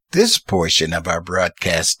This portion of our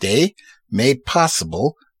broadcast day made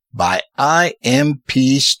possible by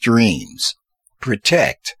IMP Streams.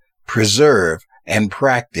 Protect, preserve, and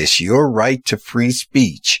practice your right to free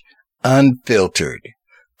speech, unfiltered.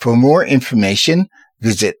 For more information,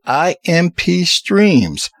 visit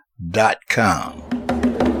impstreams.com.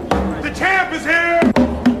 The champ is here!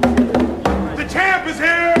 The champ is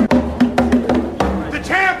here! The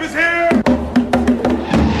champ is here!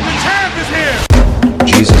 The champ is here!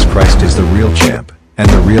 Jesus Christ is the real champ, and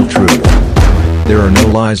the real truth. There are no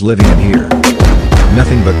lies living in here.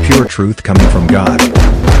 Nothing but pure truth coming from God.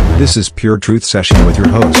 This is Pure Truth Session with your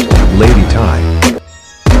host, Lady Ty.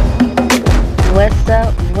 What's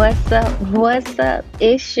up? What's up? What's up?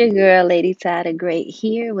 It's your girl, Lady Ty the Great,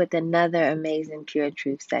 here with another amazing Pure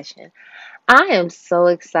Truth Session. I am so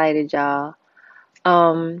excited, y'all.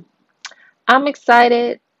 I'm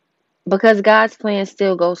excited because God's plan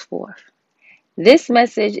still goes forth. This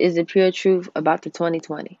message is the pure truth about the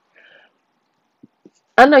 2020.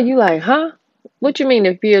 I know you like, huh? What you mean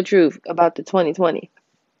the pure truth about the 2020?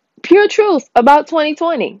 Pure truth about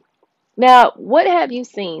 2020. Now, what have you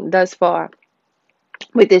seen thus far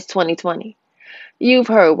with this 2020? You've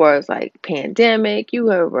heard words like pandemic. You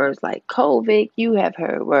heard words like COVID. You have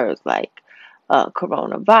heard words like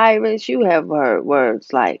coronavirus. You have heard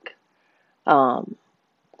words like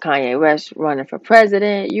Kanye West running for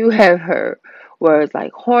president. You have heard words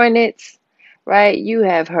like hornets, right? You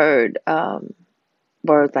have heard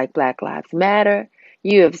words like Black Lives Matter.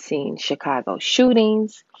 You have seen Chicago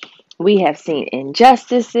shootings. We have seen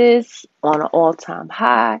injustices on an all-time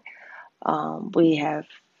high. We have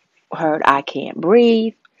heard I can't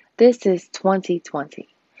breathe. This is 2020.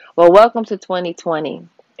 Well, welcome to 2020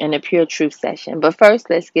 and a Pure Truth Session. But first,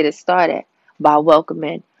 let's get it started by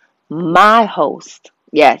welcoming my host.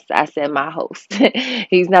 Yes, I said my host.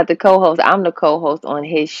 He's not the co-host. I'm the co-host on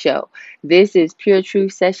his show. This is Pure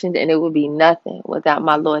Truth Sessions, and it would be nothing without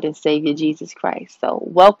my Lord and Savior, Jesus Christ. So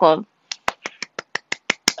welcome.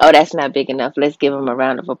 Oh, that's not big enough. Let's give him a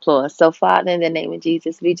round of applause. So, Father, in the name of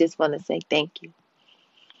Jesus, we just want to say thank you.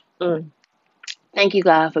 Thank you,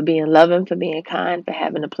 God, for being loving, for being kind, for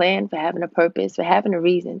having a plan, for having a purpose, for having a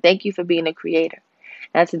reason. Thank you for being a creator.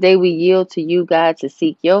 Now today we yield to you, God, to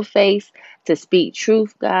seek your face, to speak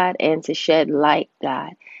truth, God, and to shed light,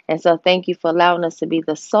 God. And so thank you for allowing us to be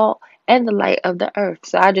the salt and the light of the earth.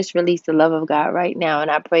 So I just release the love of God right now,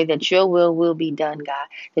 and I pray that your will be done, God,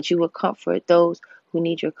 that you will comfort those who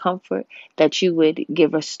need your comfort, that you would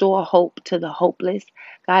restore hope to the hopeless,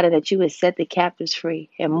 God, and that you would set the captives free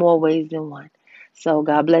in more ways than one. So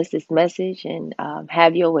God bless this message and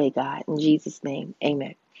have your way, God. In Jesus' name,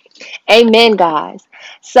 amen. Amen, guys.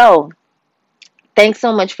 So thanks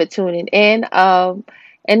so much for tuning in. And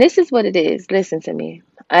this is what it is. Listen to me.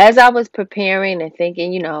 As I was preparing and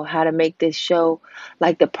thinking, how to make this show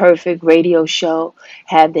like the perfect radio show,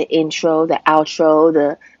 have the intro, the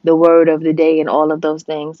outro, the word of the day, and all of those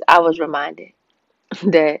things, I was reminded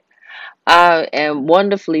that I am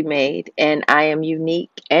wonderfully made, and I am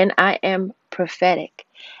unique, and I am prophetic.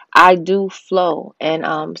 I do flow,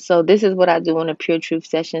 and so this is what I do in a Pure Truth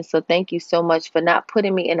Session. So thank you so much for not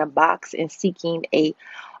putting me in a box and seeking a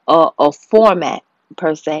format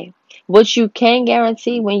per se. What you can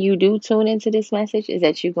guarantee when you do tune into this message is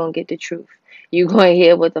that you're gonna get the truth. You're going to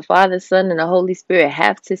hear what the Father, Son, and the Holy Spirit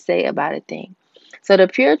have to say about a thing. So the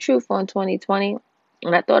Pure Truth on 2020.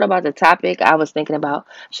 When I thought about the topic, I was thinking about,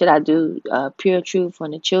 should I do pure truth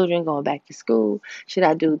on the children going back to school? Should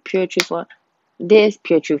I do pure truth on this,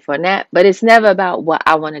 pure truth on that? But it's never about what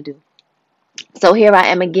I want to do. So here I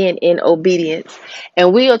am again in obedience.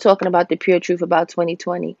 And we are talking about the pure truth about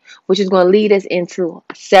 2020, which is going to lead us into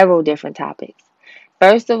several different topics.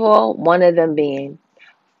 First of all, one of them being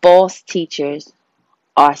false teachers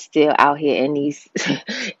are still out here in these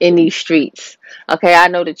in these streets. Okay, I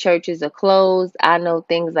know the churches are closed. I know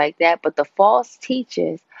things like that, but the false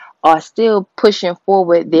teachers are still pushing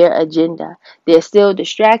forward their agenda. They're still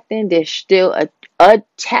distracting. They're still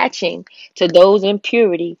attaching to those in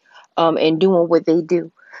purity and doing what they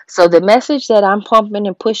do. So the message that I'm pumping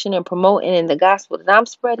and pushing and promoting in the gospel that I'm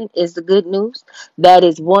spreading is the good news. That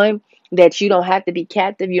is one, that you don't have to be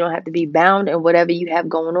captive, you don't have to be bound in whatever you have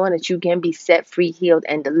going on, that you can be set free, healed,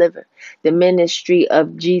 and delivered. The ministry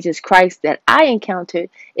of Jesus Christ that I encountered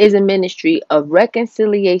is a ministry of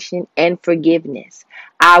reconciliation and forgiveness.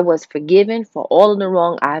 I was forgiven for all of the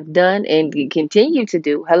wrong I've done and continue to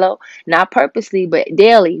do. Hello, not purposely, but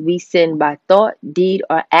daily. We sin by thought, deed,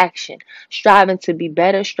 or action, striving to be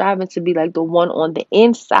better, striving to be like the one on the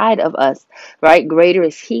inside of us, right? Greater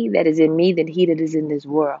is He that is in me than he that is in this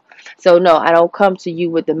world. So, no, I don't come to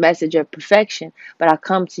you with the message of perfection, but I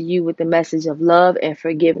come to you with the message of love and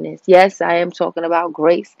forgiveness. Yes, I am talking about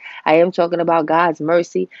grace. I am talking about God's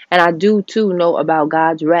mercy. And I do too know about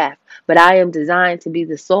God's wrath. But I am designed to be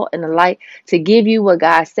the salt and the light to give you what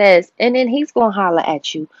God says. And then He's going to holler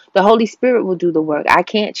at you. The Holy Spirit will do the work. I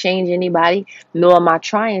can't change anybody, nor am I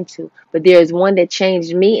trying to. But there is one that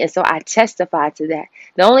changed me. And so I testify to that.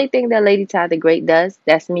 The only thing that Lady Ty the Great does,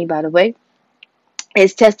 that's me, by the way,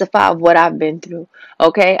 is testify of what I've been through.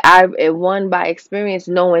 Okay, I've won by experience,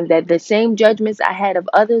 knowing that the same judgments I had of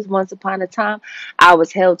others once upon a time, I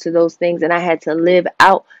was held to those things and I had to live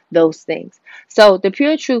out those things. So the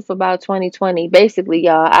pure truth about 2020, basically,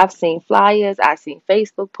 y'all, I've seen flyers, I've seen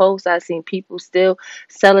Facebook posts, I've seen people still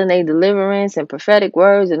selling their deliverance and prophetic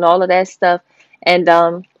words and all of that stuff. And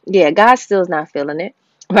yeah, God still's not feeling it.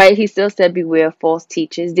 Right? He still said, beware of false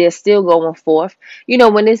teachers. They're still going forth. You know,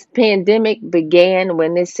 when this pandemic began,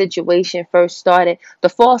 when this situation first started, the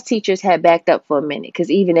false teachers had backed up for a minute because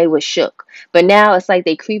even they were shook. But now it's like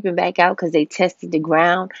they creeping back out because they tested the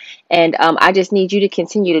ground. And I just need you to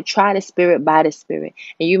continue to try the Spirit by the Spirit.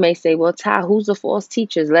 And you may say, well, Ty, who's the false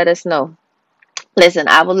teachers? Let us know. Listen,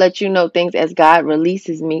 I will let you know things as God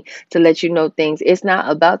releases me to let you know things. It's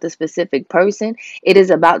not about the specific person. It is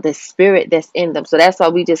about the spirit that's in them. So that's why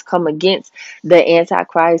we just come against the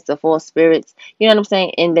Antichrist, the false spirits, you know what I'm saying,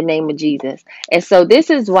 in the name of Jesus. And so this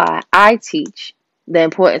is why I teach the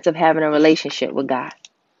importance of having a relationship with God.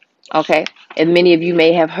 Okay, and many of you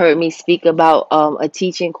may have heard me speak about a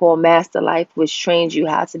teaching called Master Life, which trains you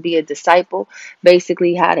how to be a disciple,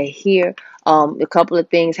 basically how to hear a couple of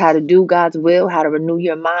things, how to do God's will, how to renew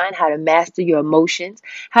your mind, how to master your emotions,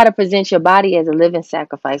 how to present your body as a living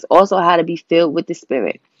sacrifice, also how to be filled with the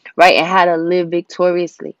Spirit, right? And how to live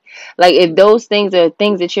victoriously. Like if those things are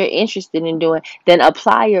things that you're interested in doing, then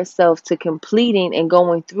apply yourself to completing and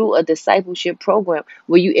going through a discipleship program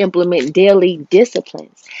where you implement daily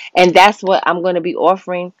disciplines. And that's what I'm going to be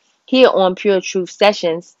offering here on Pure Truth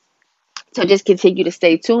Sessions. So just continue to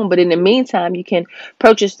stay tuned. But in the meantime, you can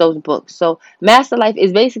purchase those books. So Master Life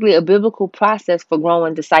is basically a biblical process for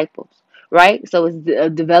growing disciples, right? So it's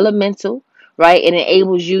developmental, right? It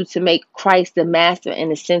enables you to make Christ the master and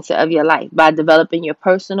the center of your life by developing your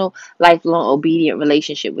personal, lifelong, obedient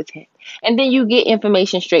relationship with Him. And then you get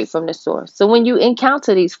information straight from the source. So when you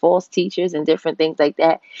encounter these false teachers and different things like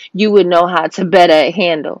that, you would know how to better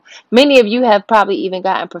handle. Many of you have probably even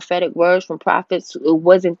gotten prophetic words from prophets. It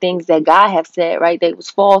wasn't things that God have said, right? They was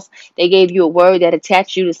false. They gave you a word that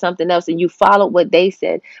attached you to something else, and you followed what they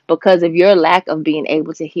said because of your lack of being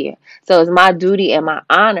able to hear. So it's my duty and my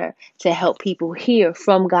honor to help people hear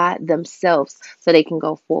from God themselves so they can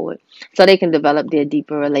go forward, so they can develop their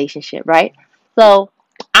deeper relationship, right? So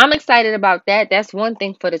I'm excited about that. That's one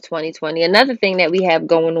thing for the 2020. Another thing that we have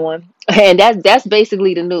going on, and that's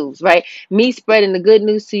basically the news, right? Me spreading the good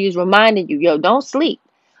news to you is reminding you, yo, don't sleep.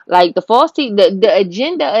 Like the the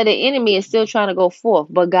agenda of the enemy is still trying to go forth,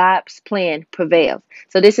 but God's plan prevails.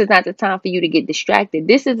 So this is not the time for you to get distracted.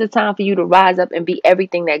 This is the time for you to rise up and be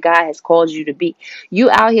everything that God has called you to be.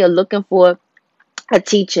 You out here looking for a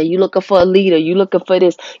teacher, you looking for a leader, you looking for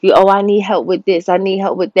this, I need help with this, I need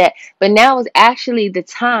help with that. But now is actually the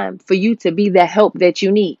time for you to be the help that you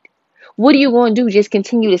need. What are you going to do? Just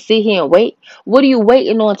continue to sit here and wait? What are you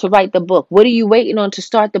waiting on to write the book? What are you waiting on to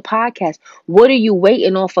start the podcast? What are you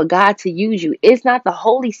waiting on for God to use you? It's not the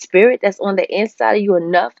Holy Spirit that's on the inside of you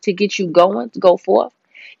enough to get you going, to go forth.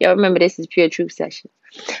 Y'all remember, this is Pure Truth Session.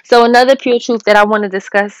 So another pure truth that I want to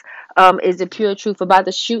discuss is the pure truth about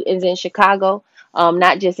the shootings in Chicago.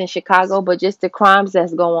 Not just in Chicago, but just the crimes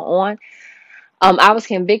that's going on. I was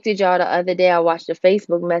convicted, y'all, the other day. I watched a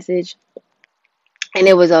Facebook message, and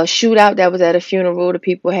it was a shootout that was at a funeral. The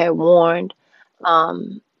people had warned.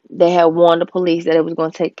 They had warned the police that it was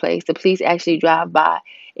going to take place. The police actually drive by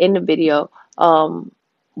in the video.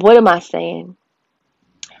 What am I saying?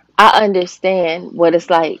 I understand what it's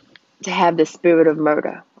like to have the spirit of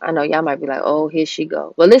murder. I know y'all might be like, oh, here she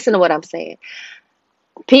go. But listen to what I'm saying.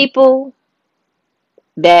 People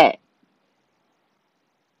that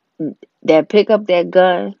pick up that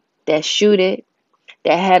gun, that shoot it,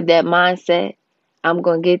 that have that mindset, I'm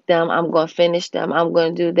going to get them, I'm going to finish them, I'm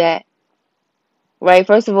going to do that. Right?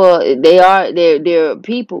 First of all, they're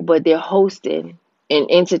people, but they're hosting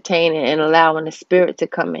and entertaining and allowing the spirit to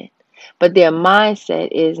come in. But their mindset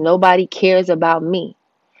is, nobody cares about me.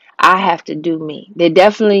 I have to do me. They're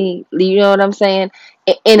definitely, you know what I'm saying,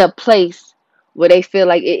 in a place where they feel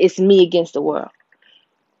like it's me against the world.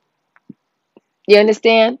 You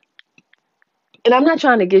understand? And I'm not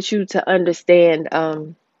trying to get you to understand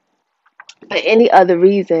for any other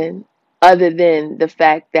reason other than the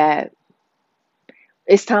fact that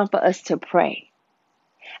it's time for us to pray.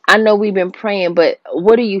 I know we've been praying, but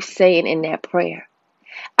what are you saying in that prayer?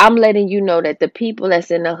 I'm letting you know that the people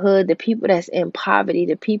that's in the hood, the people that's in poverty,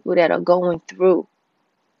 the people that are going through,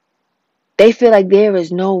 they feel like there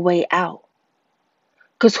is no way out.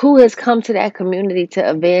 Because who has come to that community to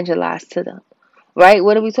evangelize to them? Right?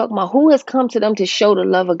 What are we talking about? Who has come to them to show the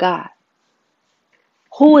love of God?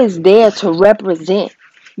 Who is there to represent?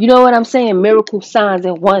 You know what I'm saying? Miracle signs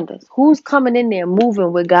and wonders. Who's coming in there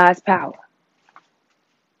moving with God's power?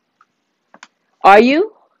 Are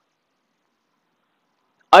you?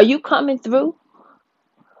 Are you coming through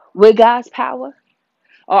with God's power?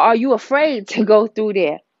 Or are you afraid to go through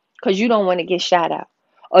there because you don't want to get shot out?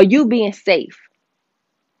 Are you being safe?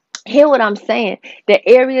 Hear what I'm saying? The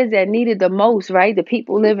areas that need it the most, right? The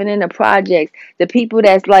people living in the projects, the people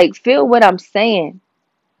that's like, feel what I'm saying.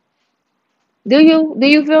 Do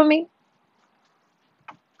you feel me?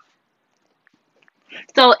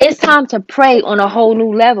 So it's time to pray on a whole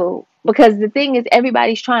new level, because the thing is,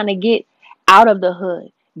 everybody's trying to get out of the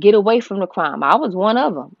hood, get away from the crime. I was one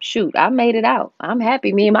of them. Shoot, I made it out. I'm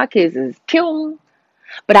happy. Me and my kids is pew,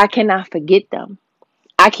 but I cannot forget them.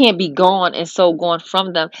 I can't be gone and so gone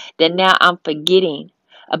from them that now I'm forgetting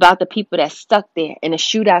about the people that stuck there and the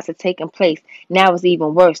shootouts are taking place. Now it's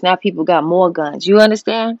even worse. Now people got more guns. You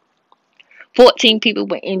understand? 14 people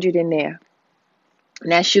were injured in there.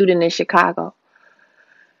 And that shooting in Chicago.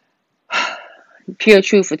 Pure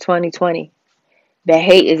truth for 2020. That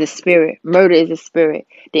hate is a spirit. Murder is a spirit.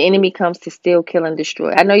 The enemy comes to steal, kill, and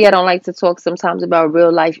destroy. I know y'all don't like to talk sometimes about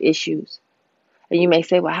real life issues. And you may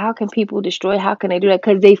say, well, how can people destroy? How can they do that?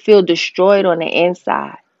 Because they feel destroyed on the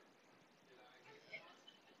inside.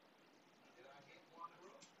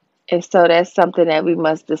 And so that's something that we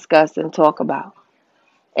must discuss and talk about.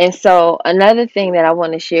 And so another thing that I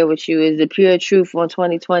want to share with you is the pure truth on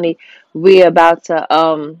 2020. We're about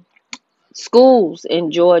to, schools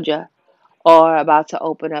in Georgia are about to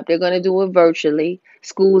open up. They're going to do it virtually.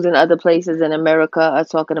 Schools in other places in America are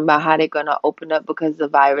talking about how they're going to open up because the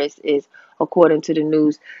virus is, according to the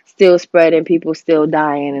news, still spreading, people still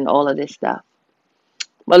dying and all of this stuff.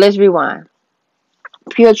 But let's rewind.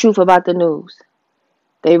 Pure truth about the news.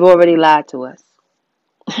 They've already lied to us.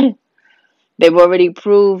 They've already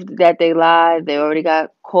proved that they lied. They already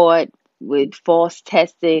got caught with false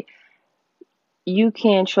testing. You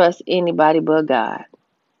can't trust anybody but God.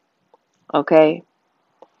 Okay?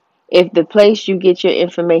 If the place you get your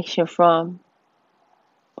information from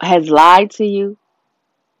has lied to you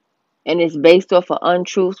and it's based off of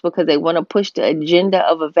untruths because they want to push the agenda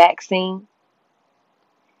of a vaccine,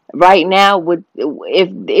 right now,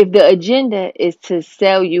 if the agenda is to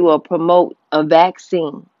sell you or promote a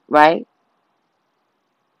vaccine, right?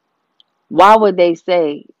 Why would they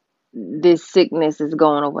say this sickness is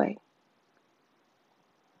going away?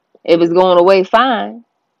 If it's going away fine,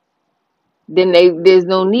 then there's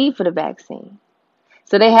no need for the vaccine.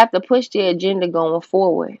 So they have to push their agenda going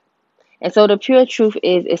forward. And so the pure truth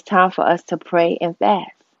is, it's time for us to pray and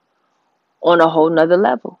fast on a whole nother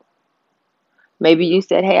level. Maybe you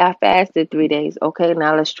said, hey, I fasted 3 days. Okay,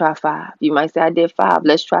 now let's try 5. You might say, I did 5.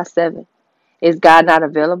 Let's try 7. Is God not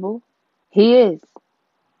available? He is.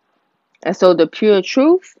 And so the pure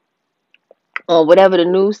truth, or whatever the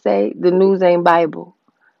news say, the news ain't Bible.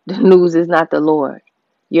 The news is not the Lord.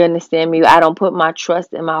 You understand me? I don't put my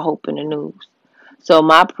trust and my hope in the news. So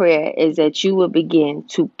my prayer is that you will begin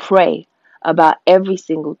to pray about every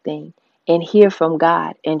single thing and hear from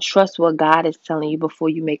God and trust what God is telling you before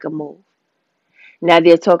you make a move. Now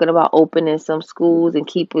they're talking about opening some schools and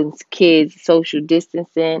keeping kids social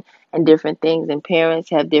distancing and different things, and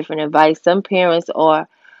parents have different advice. Some parents are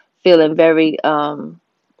feeling very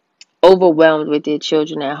overwhelmed with their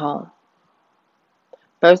children at home.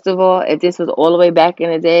 First of all, if this was all the way back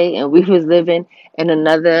in the day and we was living in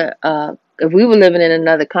another, if we were living in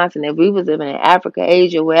another continent, if we was living in Africa,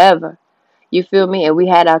 Asia, wherever, you feel me, and we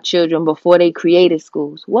had our children before they created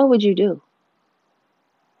schools, what would you do?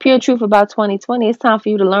 Pure truth about 2020, it's time for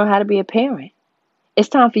you to learn how to be a parent. It's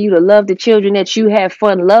time for you to love the children that you have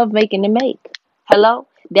fun love making to make. Hello?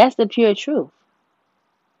 That's the pure truth.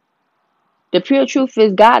 The pure truth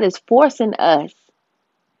is God is forcing us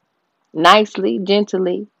nicely,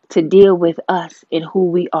 gently, to deal with us and who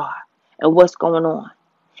we are and what's going on.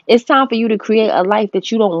 It's time for you to create a life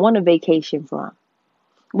that you don't want a vacation from.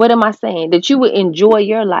 What am I saying? That you would enjoy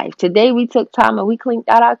your life. Today we took time and we cleaned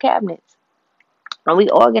out our cabinets and we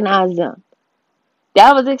organized them.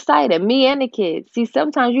 That was exciting. Me and the kids. See,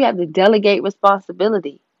 sometimes you have to delegate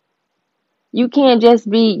responsibility. You can't just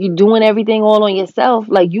be you doing everything all on yourself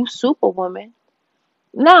like you superwoman.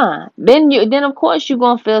 Nah. Then of course you're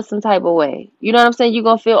gonna feel some type of way. You know what I'm saying? You're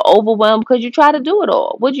gonna feel overwhelmed because you try to do it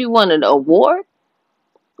all. What you want, an award?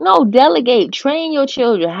 No, delegate. Train your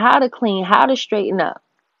children how to clean, how to straighten up.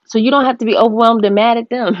 So you don't have to be overwhelmed and mad at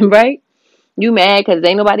them, right? You mad because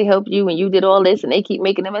ain't nobody helped you and you did all this and they keep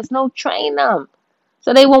making a mess. No, train them.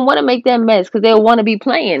 So they won't want to make that mess because they'll want to be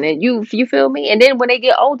playing. And you feel me? And then when they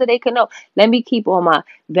get older, they can know, let me keep all my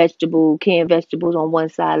canned vegetables on one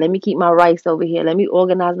side. Let me keep my rice over here. Let me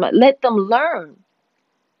organize let them learn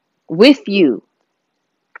with you.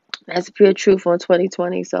 That's pure truth on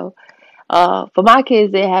 2020. So for my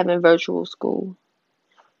kids, they're having virtual school.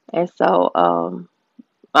 And so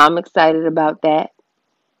I'm excited about that.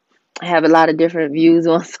 I have a lot of different views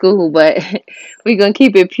on school, but we're going to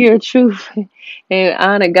keep it pure truth and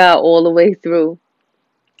honor God all the way through.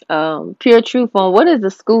 Pure truth on what is the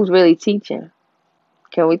schools really teaching?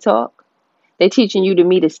 Can we talk? They teaching you to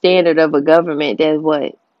meet a standard of a government that's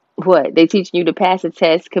what? What? They teaching you to pass a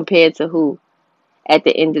test compared to who? At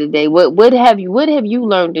the end of the day, what have you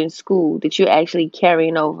learned in school that you're actually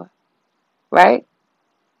carrying over? Right?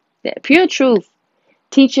 That pure truth.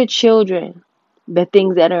 Teach your children the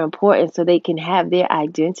things that are important so they can have their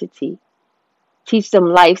identity. Teach them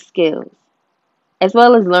life skills, as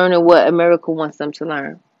well as learning what America wants them to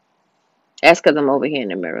learn. That's because I'm over here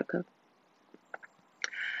in America.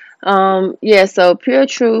 Yeah, so pure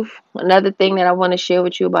truth. Another thing that I want to share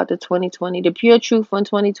with you about the 2020, the pure truth on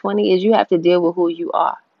 2020 is you have to deal with who you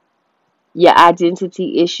are, your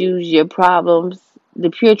identity issues, your problems. The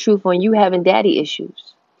pure truth on you having daddy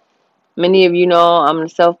issues. Many of you know I'm the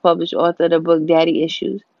self-published author of the book Daddy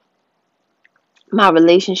Issues. My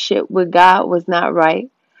relationship with God was not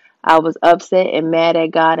right. I was upset and mad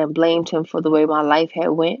at God and blamed him for the way my life had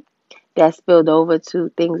went. That spilled over to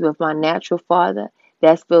things with my natural father.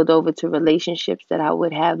 That spilled over to relationships that I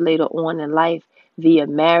would have later on in life via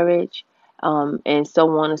marriage, and so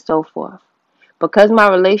on and so forth. Because my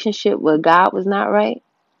relationship with God was not right,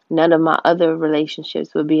 none of my other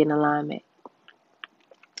relationships would be in alignment.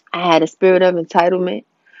 I had a spirit of entitlement,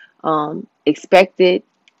 expected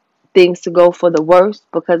things to go for the worst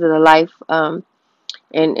because of the life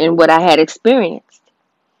and what I had experienced.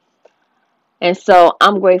 And so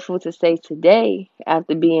I'm grateful to say today,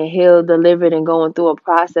 after being healed, delivered, and going through a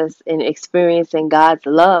process and experiencing God's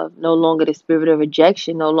love, no longer the spirit of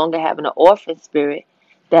rejection, no longer having an orphan spirit,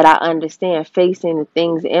 that I understand facing the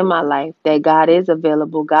things in my life that God is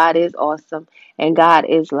available, God is awesome, and God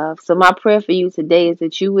is love. So my prayer for you today is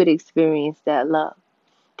that you would experience that love,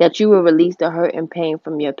 that you would release the hurt and pain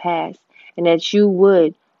from your past, and that you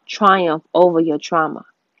would triumph over your trauma.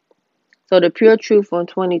 So the pure truth on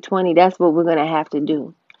 2020, that's what we're going to have to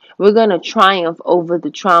do. We're going to triumph over the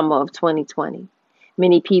trauma of 2020.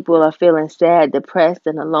 Many people are feeling sad, depressed,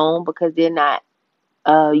 and alone because they're not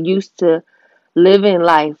used to living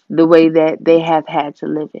life the way that they have had to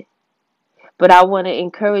live it. But I want to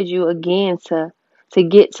encourage you again to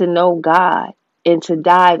get to know God and to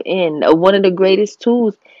dive in. One of the greatest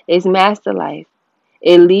tools is Master Life.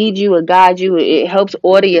 It leads you, it guides you, it helps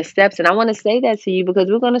order your steps. And I want to say that to you because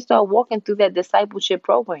we're going to start walking through that discipleship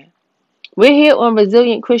program. We're here on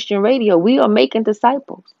Resilient Christian Radio. We are making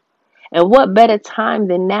disciples. And what better time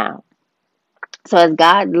than now? So as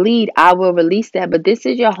God lead, I will release that. But this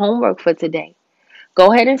is your homework for today.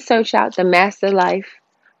 Go ahead and search out the Master Life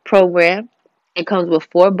program. It comes with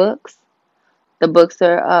 4 books. The books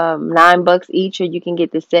are $9 each, or you can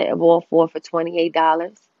get the set of all 4 for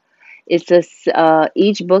 $28. It's just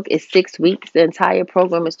each book is 6 weeks. The entire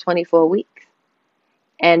program is 24 weeks,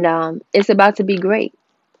 and it's about to be great.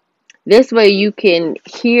 This way, you can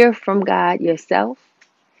hear from God yourself,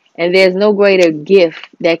 and there's no greater gift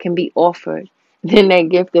that can be offered than that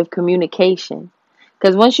gift of communication.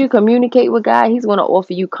 Because once you communicate with God, He's going to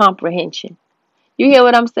offer you comprehension. You hear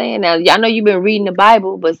what I'm saying? Now, I know you've been reading the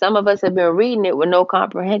Bible, but some of us have been reading it with no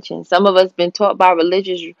comprehension. Some of us been taught by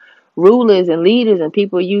religious rulers and leaders, and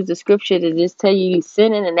people use the scripture to just tell you you're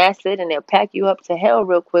sinning and that's it, and they'll pack you up to hell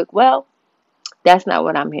real quick. Well, that's not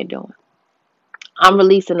what I'm here doing. I'm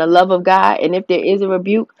releasing the love of God, and if there is a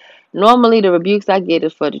rebuke, normally the rebukes I get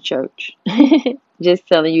is for the church. Just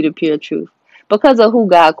telling you the pure truth. Because of who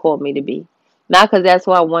God called me to be. Not because that's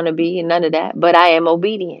who I want to be and none of that, but I am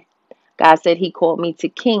obedient. God said He called me to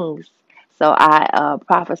kings. So I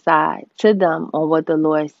prophesied to them on what the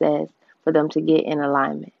Lord says for them to get in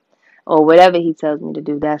alignment. or whatever he tells me to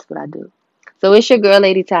do, that's what I do. So it's your girl,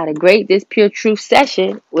 Lady Ty Great. This Pure Truth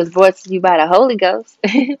session was brought to you by the Holy Ghost.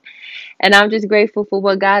 And I'm just grateful for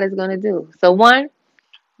what God is going to do. So one,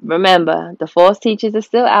 remember, the false teachers are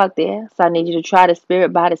still out there. So I need you to try the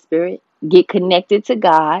spirit by the spirit. Get connected to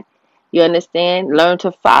God. You understand? Learn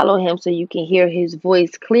to follow him so you can hear his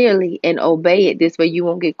voice clearly and obey it. This way you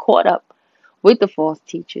won't get caught up with the false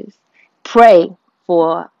teachers. Pray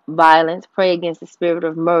for violence. Pray against the spirit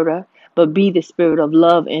of murder, but be the spirit of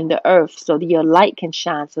love in the earth so that your light can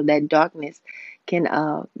shine, so that darkness can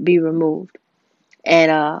be removed.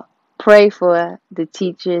 And pray for the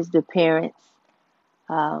teachers, the parents,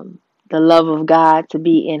 the love of God to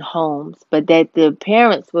be in homes, but that the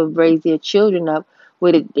parents will raise their children up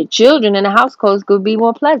where the children in the households could be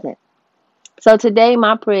more pleasant. So today,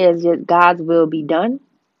 my prayer is that God's will be done,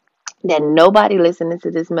 that nobody listening to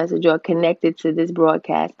this message or connected to this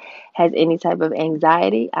broadcast has any type of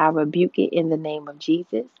anxiety. I rebuke it in the name of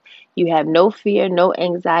Jesus. You have no fear, no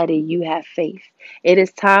anxiety. You have faith. It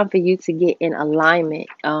is time for you to get in alignment.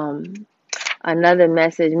 Another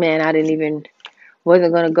message, man,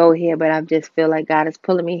 wasn't going to go here, but I just feel like God is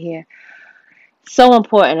pulling me here. So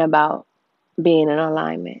important about being in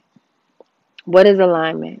alignment. What is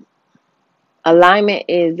alignment? Alignment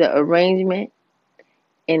is the arrangement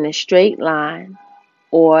in a straight line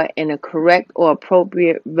or in a correct or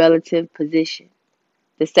appropriate relative position.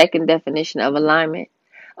 The second definition of alignment,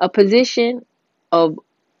 a position of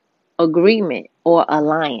agreement or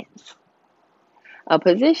alliance. A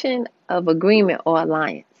position of agreement or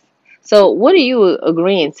alliance. So what are you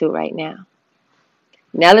agreeing to right now?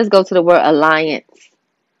 Now let's go to the word alliance.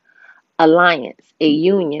 Alliance, a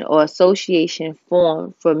union or association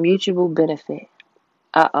formed for mutual benefit.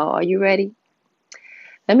 Are you ready?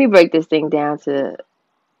 Let me break this thing down to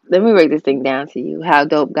you. How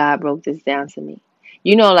dope God broke this down to me.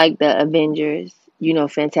 You know, like the Avengers, you know,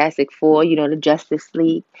 Fantastic Four, you know, the Justice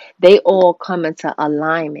League. They all come into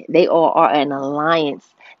alignment. They all are an alliance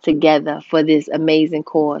together for this amazing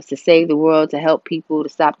cause to save the world, to help people, to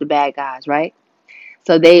stop the bad guys, right?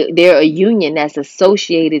 So they're a union that's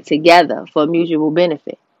associated together for mutual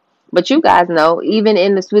benefit. But you guys know, even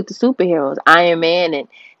with the superheroes, Iron Man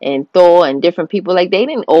and Thor and different people, like they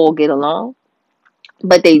didn't all get along,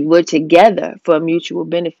 but they were together for mutual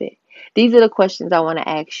benefit. These are the questions I want to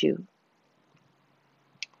ask you.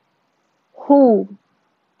 Who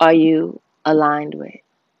are you aligned with?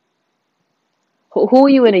 Who are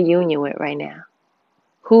you in a union with right now?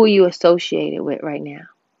 Who are you associated with right now?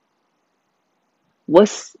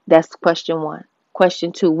 That's question one.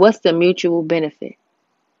 Question two, what's the mutual benefit?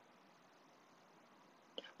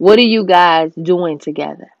 What are you guys doing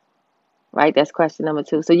together? Right? That's question number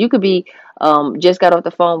two. So you could be just got off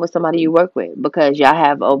the phone with somebody you work with because y'all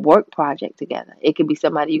have a work project together. It could be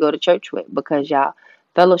somebody you go to church with because y'all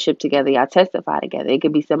fellowship together, y'all testify together. It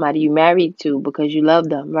could be somebody you married to because you love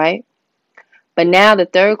them, right? But now the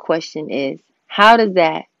third question is, how does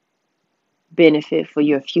that benefit for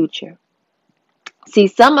your future? See,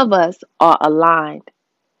 some of us are aligned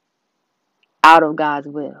out of God's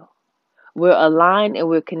will. We're aligned and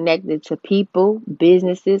we're connected to people,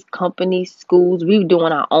 businesses, companies, schools. We're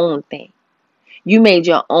doing our own thing. You made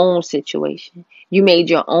your own situation. You made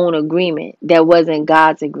your own agreement that wasn't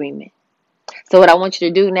God's agreement. So what I want you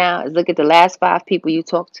to do now is look at the last 5 people you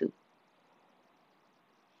talked to.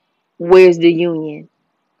 Where's the union?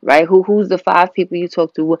 Right? Who's the 5 people you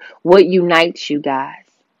talk to? What unites you guys?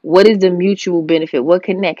 What is the mutual benefit? What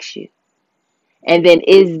connects you? And then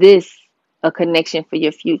is this a connection for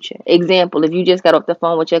your future? Example, if you just got off the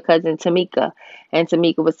phone with your cousin Tamika, and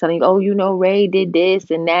Tamika was telling you, oh, you know, Ray did this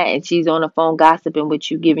and that, and she's on the phone gossiping with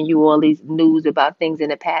you, giving you all these news about things in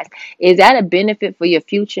the past. Is that a benefit for your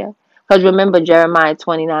future? Because remember Jeremiah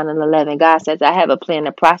 29:11, God says, I have a plan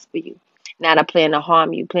to prosper you, not a plan to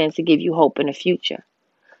harm you, plans to give you hope in the future.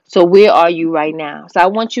 So where are you right now? So I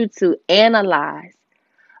want you to analyze,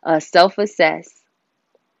 self-assess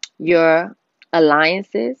your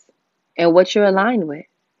alliances and what you're aligned with,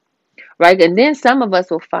 right? And then some of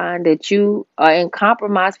us will find that you are in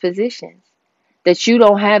compromised positions, that you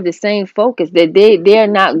don't have the same focus, that they're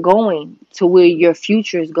not going to where your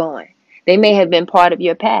future is going. They may have been part of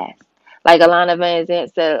your past. Like Alana Van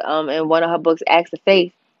Zant said in one of her books, Acts of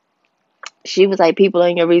Faith, she was like, people are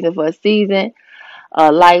in your reason for a season,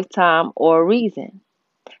 a lifetime, or a reason.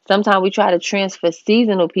 Sometimes we try to transfer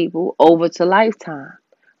seasonal people over to lifetime,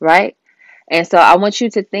 right? And so I want you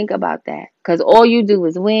to think about that, because all you do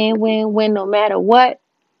is win, win, win, no matter what.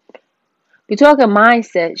 We're talking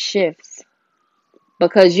mindset shifts,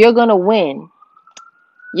 because you're going to win.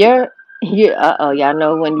 Your Y'all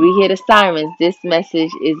know when we hear the sirens, this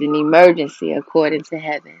message is an emergency according to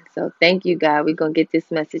heaven. So thank you, God. We're going to get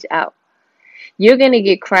this message out. You're going to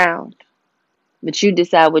get crowned, but you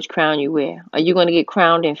decide which crown you wear. Are you going to get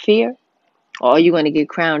crowned in fear, or are you going to get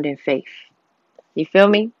crowned in faith? You feel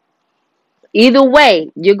me? Either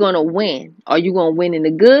way, you're going to win. Are you going to win in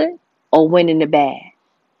the good or win in the bad?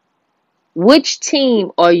 Which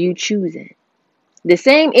team are you choosing? The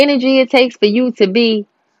same energy it takes for you to be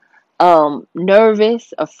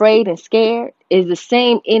nervous, afraid, and scared is the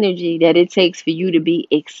same energy that it takes for you to be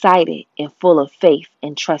excited and full of faith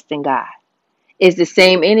and trust in God. It's the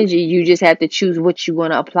same energy. You just have to choose what you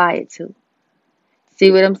want to apply it to. See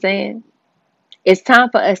what I'm saying? It's time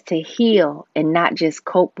for us to heal and not just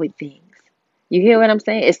cope with things. You hear what I'm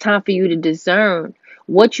saying? It's time for you to discern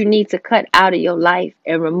what you need to cut out of your life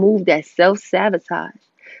and remove that self-sabotage.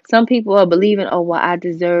 Some people are believing, oh, well, I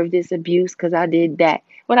deserve this abuse because I did that.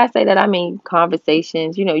 When I say that, I mean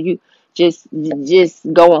conversations, you just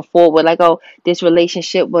going forward, like, oh, this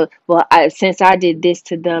relationship, since I did this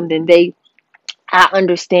to them, then I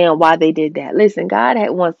understand why they did that. Listen, God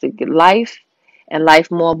wants to get life and life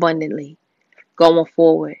more abundantly going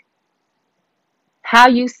forward. How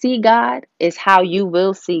you see God is how you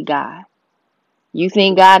will see God. You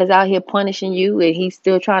think God is out here punishing you and he's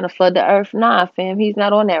still trying to flood the earth? Nah, fam, he's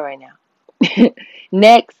not on that right now.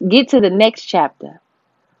 Next, get to the next chapter.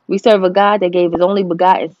 We serve a God that gave his only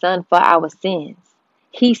begotten son for our sins.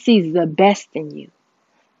 He sees the best in you.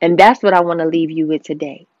 And that's what I want to leave you with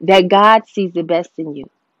today. That God sees the best in you.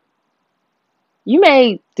 You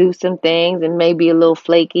may do some things and may be a little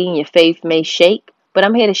flaky and your faith may shake, but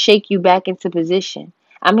I'm here to shake you back into position.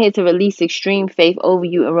 I'm here to release extreme faith over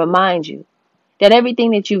you and remind you that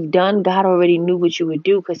everything that you've done, God already knew what you would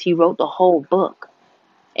do because he wrote the whole book.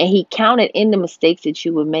 And he counted in the mistakes that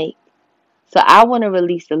you would make. So I want to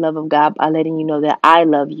release the love of God by letting you know that I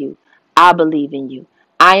love you. I believe in you.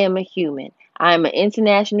 I am a human. I am an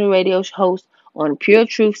international radio host on Pure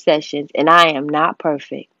Truth Sessions, and I am not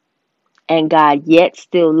perfect. And God yet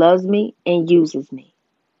still loves me and uses me.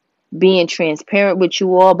 Being transparent with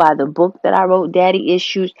you all by the book that I wrote, Daddy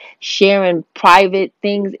Issues, sharing private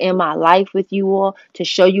things in my life with you all to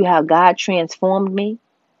show you how God transformed me.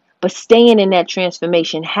 But staying in that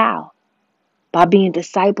transformation, how? By being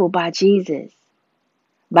discipled by Jesus,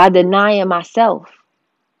 by denying myself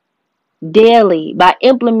daily, by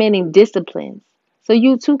implementing disciplines. So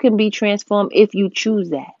you too can be transformed if you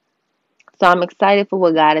choose that. So I'm excited for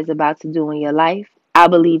what God is about to do in your life. I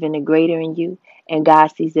believe in the greater in you, and God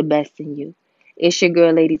sees the best in you. It's your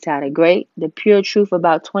girl, Lady Tata Great. The pure truth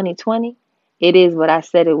about 2020. It is what I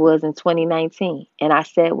said it was in 2019, and I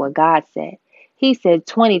said what God said. He said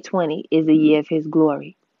 2020 is a year of his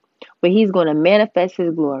glory, where he's going to manifest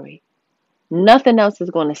his glory. Nothing else is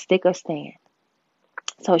going to stick or stand.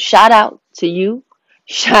 So shout out to you.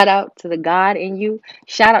 Shout out to the God in you.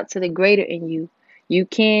 Shout out to the greater in you. You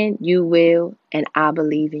can, you will, and I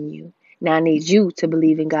believe in you. Now I need you to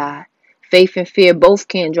believe in God. Faith and fear both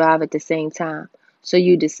can drive at the same time. So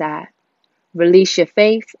you decide. Release your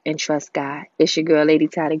faith and trust God. It's your girl, Lady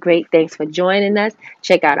Tata Great. Thanks for joining us.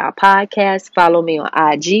 Check out our podcast. Follow me on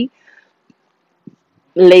IG.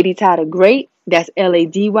 Lady Tata Great. That's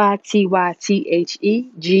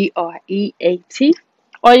LadyTythegreat.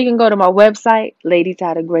 Or you can go to my website,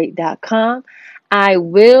 ladytitlegreat.com. I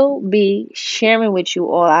will be sharing with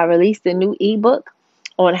you all. I released a new ebook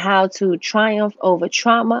on how to triumph over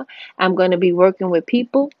trauma. I'm going to be working with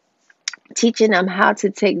people, teaching them how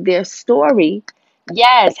to take their story.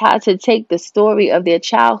 Yes, how to take the story of their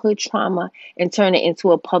childhood trauma and turn it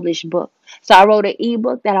into a published book. So I wrote an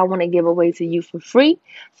ebook that I want to give away to you for free.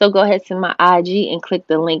 So go ahead to my IG and click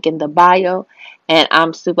the link in the bio. And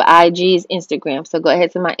I'm super IG is Instagram. So go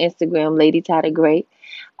ahead to my Instagram, Lady Tata Great,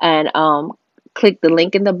 and click the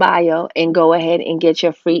link in the bio and go ahead and get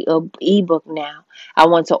your free ebook now. I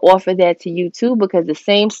want to offer that to you too, because the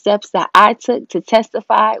same steps that I took to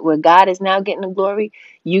testify where God is now getting the glory,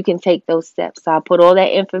 you can take those steps. So I put all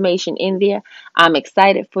that information in there. I'm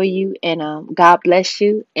excited for you, and God bless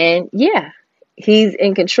you. And yeah, he's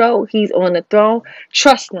in control. He's on the throne.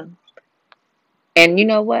 Trust him. And you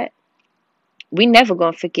know what? We never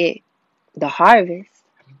going to forget the harvest,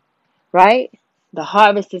 right? The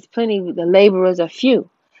harvest is plenty, the laborers are few.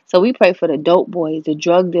 So we pray for the dope boys, the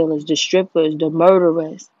drug dealers, the strippers, the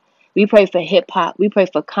murderers. We pray for hip hop. We pray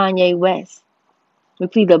for Kanye West. We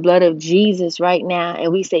plead the blood of Jesus right now,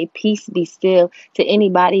 and we say peace be still to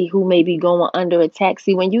anybody who may be going under attack.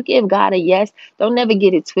 See, when you give God a yes, don't never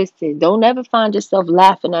get it twisted. Don't never find yourself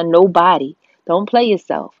laughing at nobody. Don't play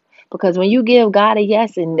yourself. Because when you give God a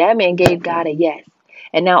yes, and that man gave God a yes,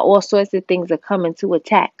 And now all sorts of things are coming to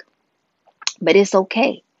attack. But it's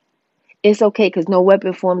okay. It's okay because no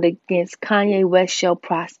weapon formed against Kanye West shall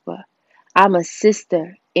prosper. I'm a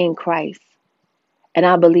sister in Christ. And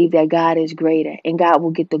I believe that God is greater and God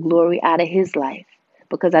will get the glory out of his life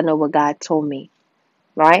because I know what God told me.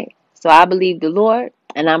 Right? So I believe the Lord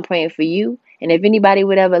and I'm praying for you. And if anybody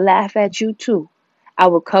would ever laugh at you too, I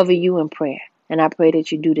will cover you in prayer. And I pray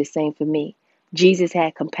that you do the same for me. Jesus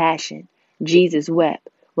had compassion. Jesus wept.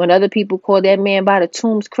 When other people called that man by the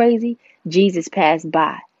tombs crazy, Jesus passed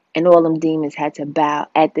by. And all them demons had to bow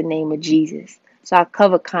at the name of Jesus. So I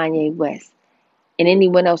cover Kanye West and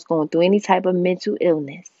anyone else going through any type of mental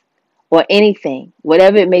illness or anything,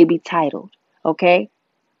 whatever it may be titled, okay?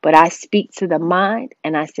 But I speak to the mind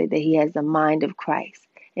and I say that he has the mind of Christ.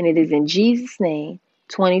 And it is in Jesus' name,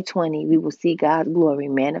 2020, we will see God's glory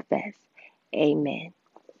manifest. Amen.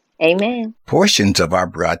 Amen. Portions of our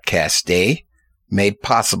broadcast day made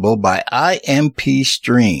possible by IMP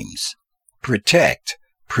Streams. Protect,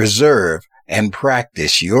 preserve, and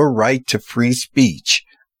practice your right to free speech,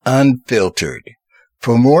 unfiltered.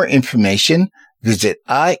 For more information, visit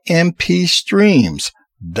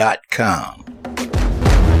impstreams.com.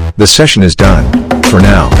 The session is done, for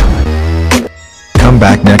now. Come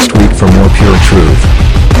back next week for more pure truth.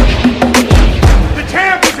 The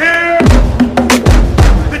champ is here!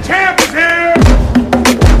 The champ is here!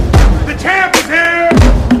 The champ is here!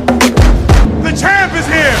 The champ is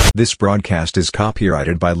here! This broadcast is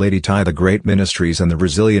copyrighted by Lady Ty the Great Ministries and the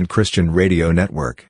Resilient Christian Radio Network.